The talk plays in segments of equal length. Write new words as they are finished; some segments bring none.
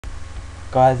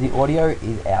Guys, the audio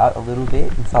is out a little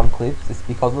bit in some clips. It's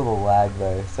because of the lag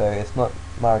though, so it's not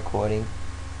my recording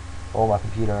or my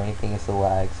computer or anything, it's the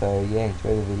lag. So yeah,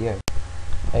 enjoy the video.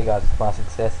 Hey guys, it's my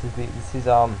success. This is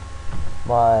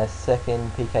my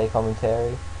second PK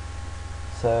commentary.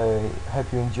 So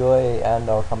hope you enjoy, and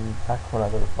I'll come back when I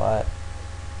got a fight.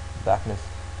 Back in a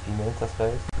few minutes, I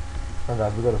suppose. Alright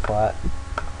guys, we got a fight.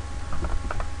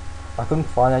 I couldn't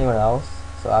find anyone else,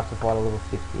 so I have to fight a level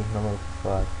 50, not level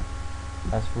 55.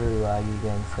 That's really laggy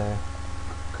again, so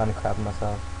kind of crapping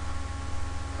myself.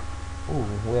 Ooh,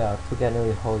 wow, I took out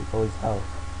nearly all his health.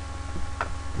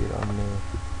 Good on me.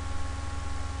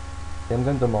 Yeah, I'm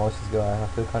going to demolish this guy, I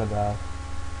feel kind of bad.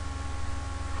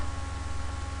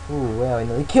 Ooh, wow, he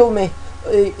nearly killed me!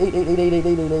 Eat.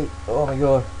 Oh my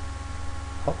god.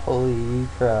 Holy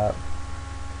crap.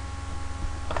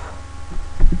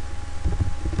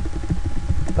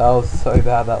 That was so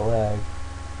bad, that lag.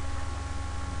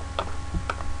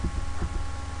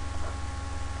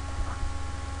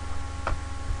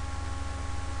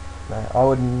 Man, I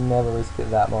would never risk it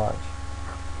that much.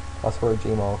 I swear a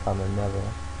Gmail will come in, never.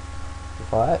 The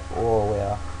fight? Oh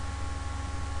wow.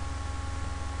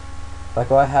 That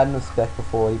guy had no spec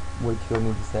before, he would kill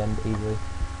me this end easily.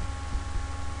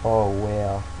 Oh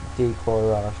wow. Decoy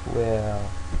rush, wow.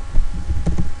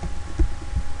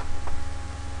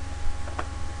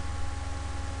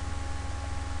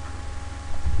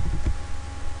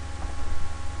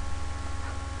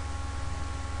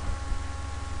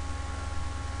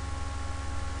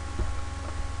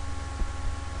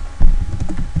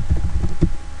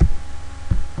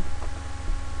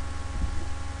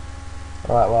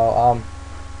 Alright, well,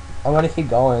 I'm gonna keep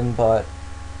going, but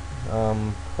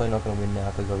probably not gonna win now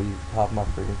because I'll use half my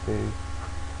freaking food.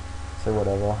 So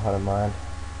whatever, I don't mind.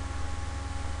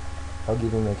 I'll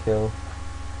give him a kill.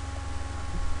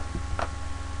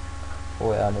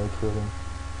 Oh yeah, I nearly killed him.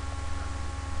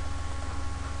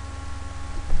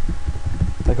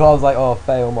 The guy was like, oh,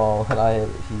 fail mole, and I hit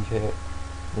a huge hit.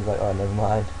 He's like, oh, never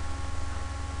mind.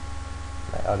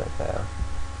 Mate, I don't fail.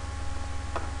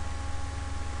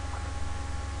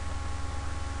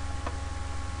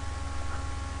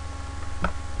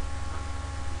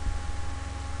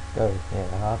 Go, yeah,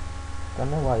 half. I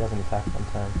don't know why he doesn't attack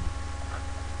sometimes.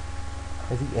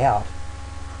 Is he out?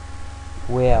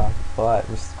 Wow, fight,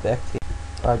 respect him.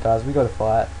 Alright guys, we got a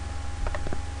fight.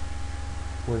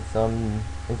 With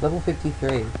it's level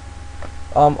 53.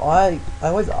 I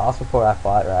always ask before I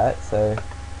fight, right? So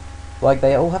like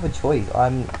they all have a choice. I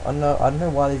don't know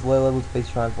why these low level please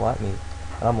try and fight me.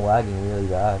 And I'm lagging really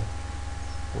bad.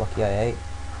 Lucky I ate.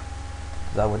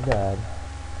 Cause I would died.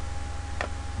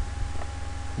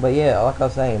 But yeah, like I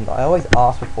was saying, I always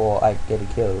ask before I get a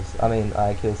kills. I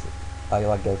like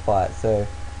get a fight. So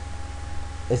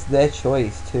it's their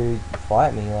choice to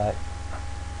fight me. Like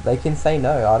they can say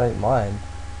no, I don't mind.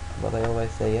 But they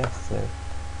always say yes. So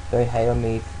don't hate on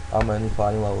me if I'm only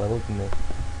fighting low levels than this.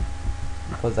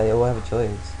 Because they all have a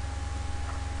choice.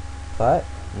 Fight?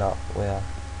 No, wow.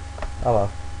 Oh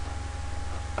well.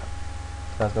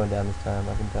 I was going down this time,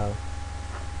 I can tell.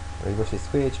 Ready, watch this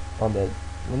switch. I'm dead.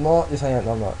 I'm not, just hang out,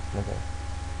 no, I'm not. Okay.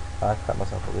 I crap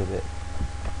myself a little bit.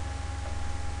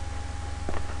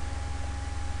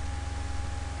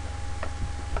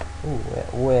 Ooh,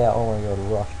 wow, oh my god,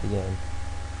 rushed again.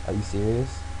 Are you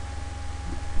serious?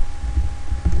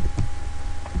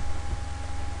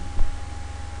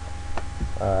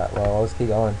 Alright, well, I'll just keep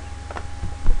going.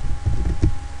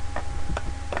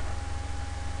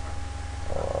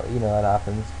 Oh, you know that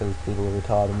happens because people are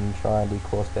retarded and try and do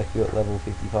core spec you at level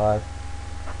 55.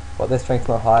 But their strength's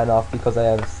not high enough because they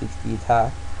have 60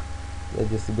 attack. They're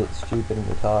just a bit stupid and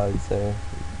retarded, so,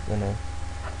 you know,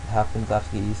 it happens, I have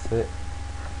to get used to it.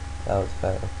 That was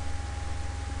fair.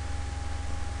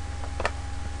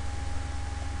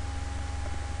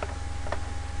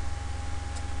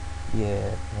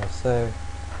 Yeah, so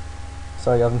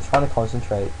sorry guys, I'm trying to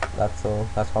concentrate, that's all.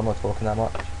 That's why I'm not talking that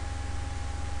much.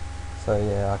 So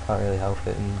yeah, I can't really help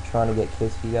it. I'm trying to get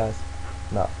kills for you guys.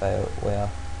 Not fail, wow.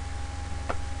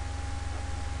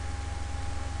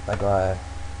 That guy,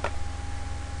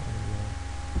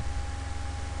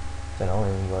 don't know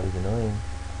anybody, he's annoying.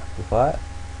 Good fight?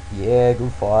 Yeah,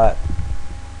 good fight.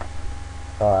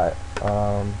 Alright,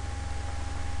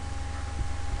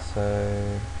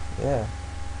 so yeah.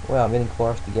 Well, I'm getting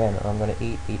chorused again, and I'm gonna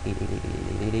eat.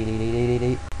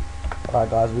 Alright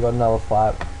guys, we got another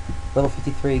fight. Level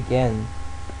 53 again.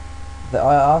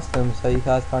 I asked them, so you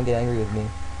guys can't get angry with me.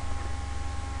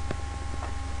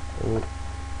 Ooh.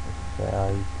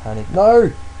 Okay, you panic.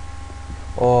 No!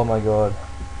 Oh my god.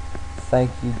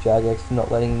 Thank you, Jagex, for not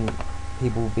letting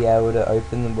people be able to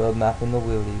open the world map in the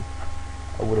wildy.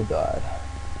 I would have died.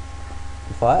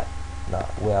 The fight? Nah,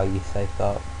 wow, you saved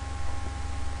up.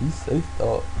 You saved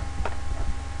up.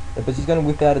 Yeah, but she's gonna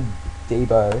whip out a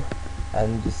Debo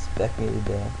and just spec me to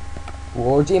down.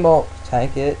 Or Gmo!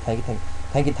 Tank it, tank it, tank it,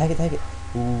 tank it, tank it, tank it.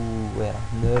 Ooh, wow,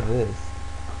 nervous.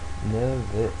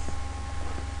 Nervous.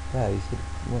 Wow, you should,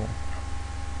 yeah.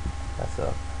 That's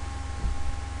up.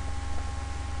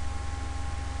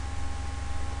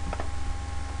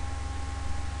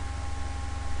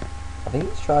 I think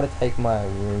he's trying to take my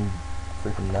room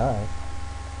freaking knife.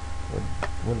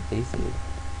 What a piece it.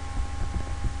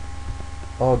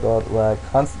 Oh god, lag.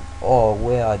 Oh,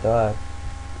 where I died.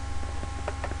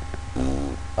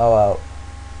 Oh well.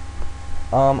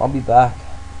 I'll be back.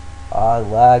 I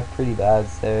lagged pretty bad,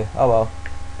 so oh well.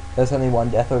 There's only one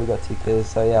death, or we got 2 kills,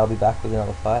 so yeah, I'll be back with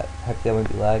another fight. Hopefully I won't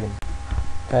be lagging.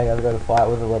 Okay guys, I got a fight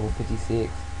with a level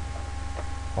 56.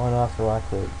 Oh no, after right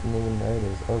click, didn't even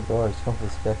notice. Oh god, she's gone for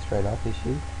the spec straight up, is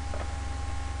she?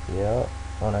 Yeah,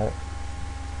 oh no.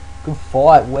 Good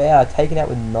fight, wow, taken out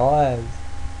with knives.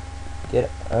 Get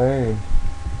owned.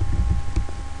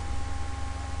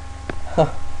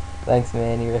 Thanks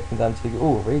man, he reckons I'm too good.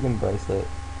 Ooh, Regan bracelet.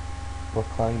 Rock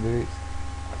climbing boots.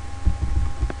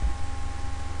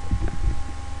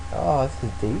 Oh, this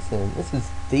is decent. This is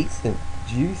decent.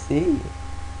 Juicy.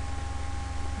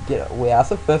 Wow, that's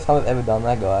the first time I've ever done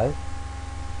that, guys.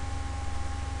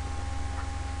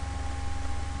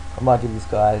 I might give this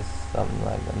guy something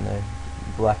like, I don't know,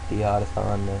 black DR or something,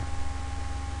 I don't know.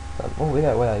 Oh, we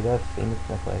got, wow, you got a Phoenix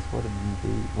necklace. What a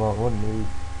dude. Well, what a noob.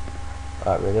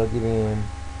 Alright, ready? I'll give him.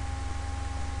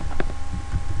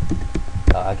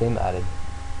 I get him added.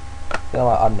 You know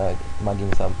what, I don't know, I might give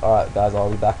him some. Alright, guys, I'll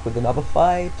be back with another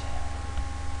fight.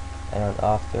 And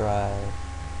after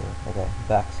okay,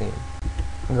 back soon.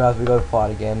 And guys, we got to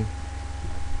fight again.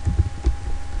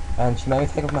 And she made me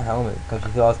take off my helmet because she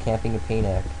thought I was camping a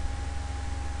P-neck.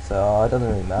 So it doesn't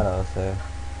really matter, so.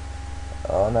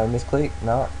 Oh no, misclick?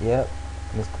 No, yep.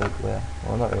 Misclick, where?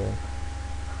 Well, not really.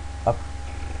 Up.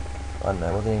 I don't know,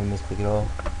 it wasn't even misclick at all.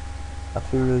 I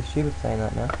feel really stupid saying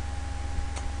that now.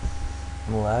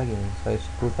 I'm lagging, so she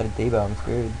pulls out a Debo, I'm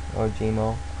screwed. Or a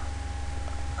Gmo.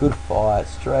 Good fight,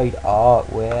 straight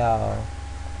up, wow.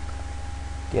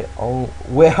 Get on,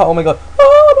 wow, oh my god,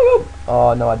 oh my god.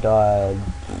 Oh no, I died.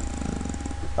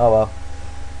 Oh well.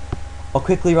 I'll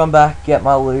quickly run back, get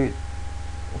my loot,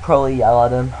 probably yell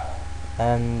at him,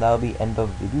 and that'll be end of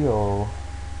video.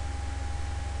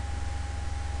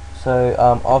 So,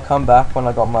 I'll come back when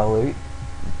I got my loot,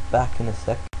 back in a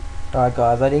sec. Alright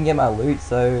guys, I didn't get my loot,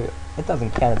 so it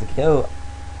doesn't count as a kill.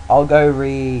 I'll go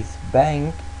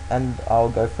re-bank, and I'll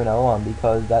go for another one,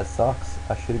 because that sucks.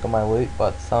 I should have got my loot,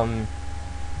 but some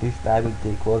douchebag with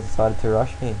declaws decided to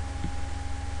rush me.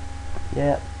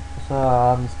 Yeah, so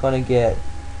I'm just gonna get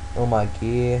all my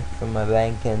gear from my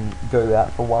bank and go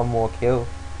out for one more kill.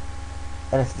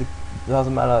 And it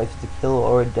doesn't matter if it's a kill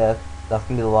or a death, that's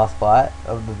gonna be the last fight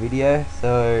of the video.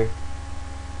 So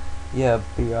yeah,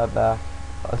 be right back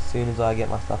as soon as I get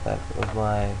my stuff out of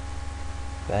my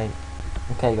bank.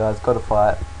 Okay guys, got a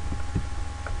fight.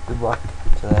 Good luck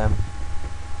to them.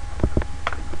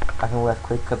 I can left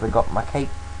click because I got my cape.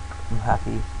 I'm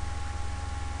happy.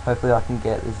 Hopefully I can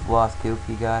get this last kill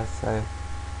for you guys, so.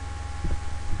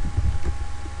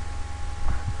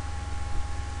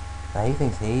 Now he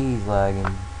thinks he's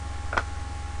lagging.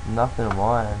 Nothing of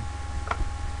mine.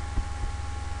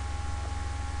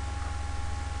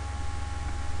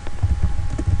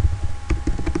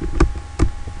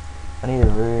 I need a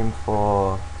room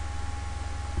for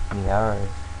my arrows.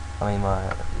 I mean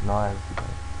my knives.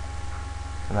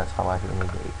 And that's how much I need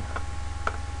to eat.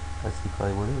 Let's see,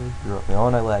 probably what it is. Drop me. Oh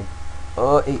no, lag.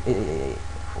 Oh, eat.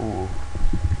 Ooh.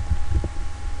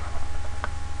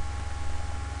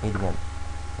 Eat again.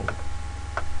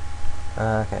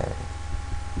 Okay.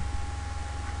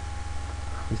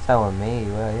 He's telling me,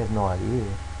 well, he has no idea.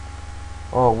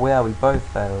 Oh wow, we both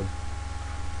failed.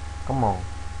 Come on.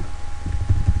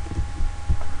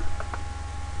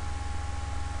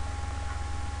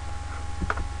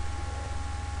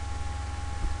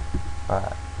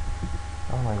 Alright.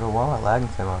 Oh my god, why am I lagging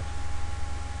so much?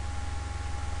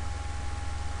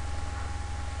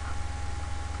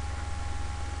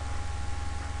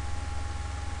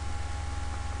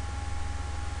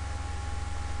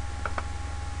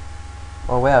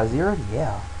 Oh wow, is he already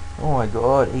out? Oh my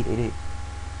god, eat.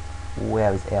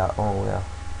 Wow, he's out. Oh wow.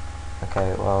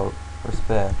 Okay, well,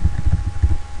 respect.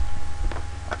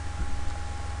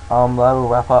 That'll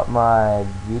wrap up my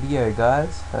video,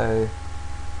 guys. So,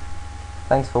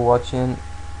 thanks for watching.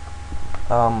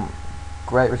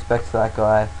 Great respect to that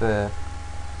guy for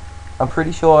I'm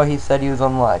pretty sure he said he was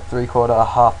on like 3/4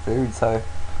 half food, so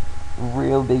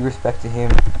real big respect to him.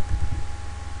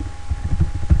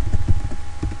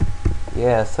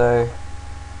 Yeah, so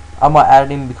I might add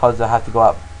him because I have to go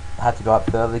up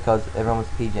further because everyone was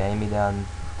PJing me down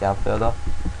further.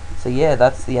 So yeah,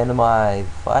 that's the end of my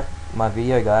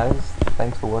video, guys.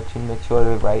 Thanks for watching. Make sure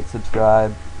to rate,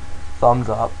 subscribe, thumbs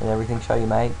up, and everything. Show your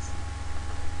mates,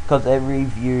 because every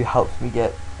view helps me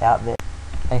get out there.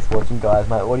 Thanks for watching, guys.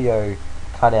 My audio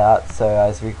cut out, so I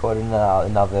was recording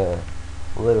another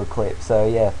little clip. So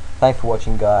yeah, thanks for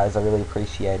watching, guys. I really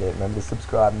appreciate it. Remember to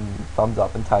subscribe and thumbs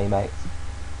up and tell your mates.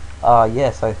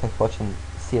 Yeah, so thanks for watching.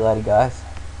 See you later, guys.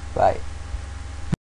 Bye.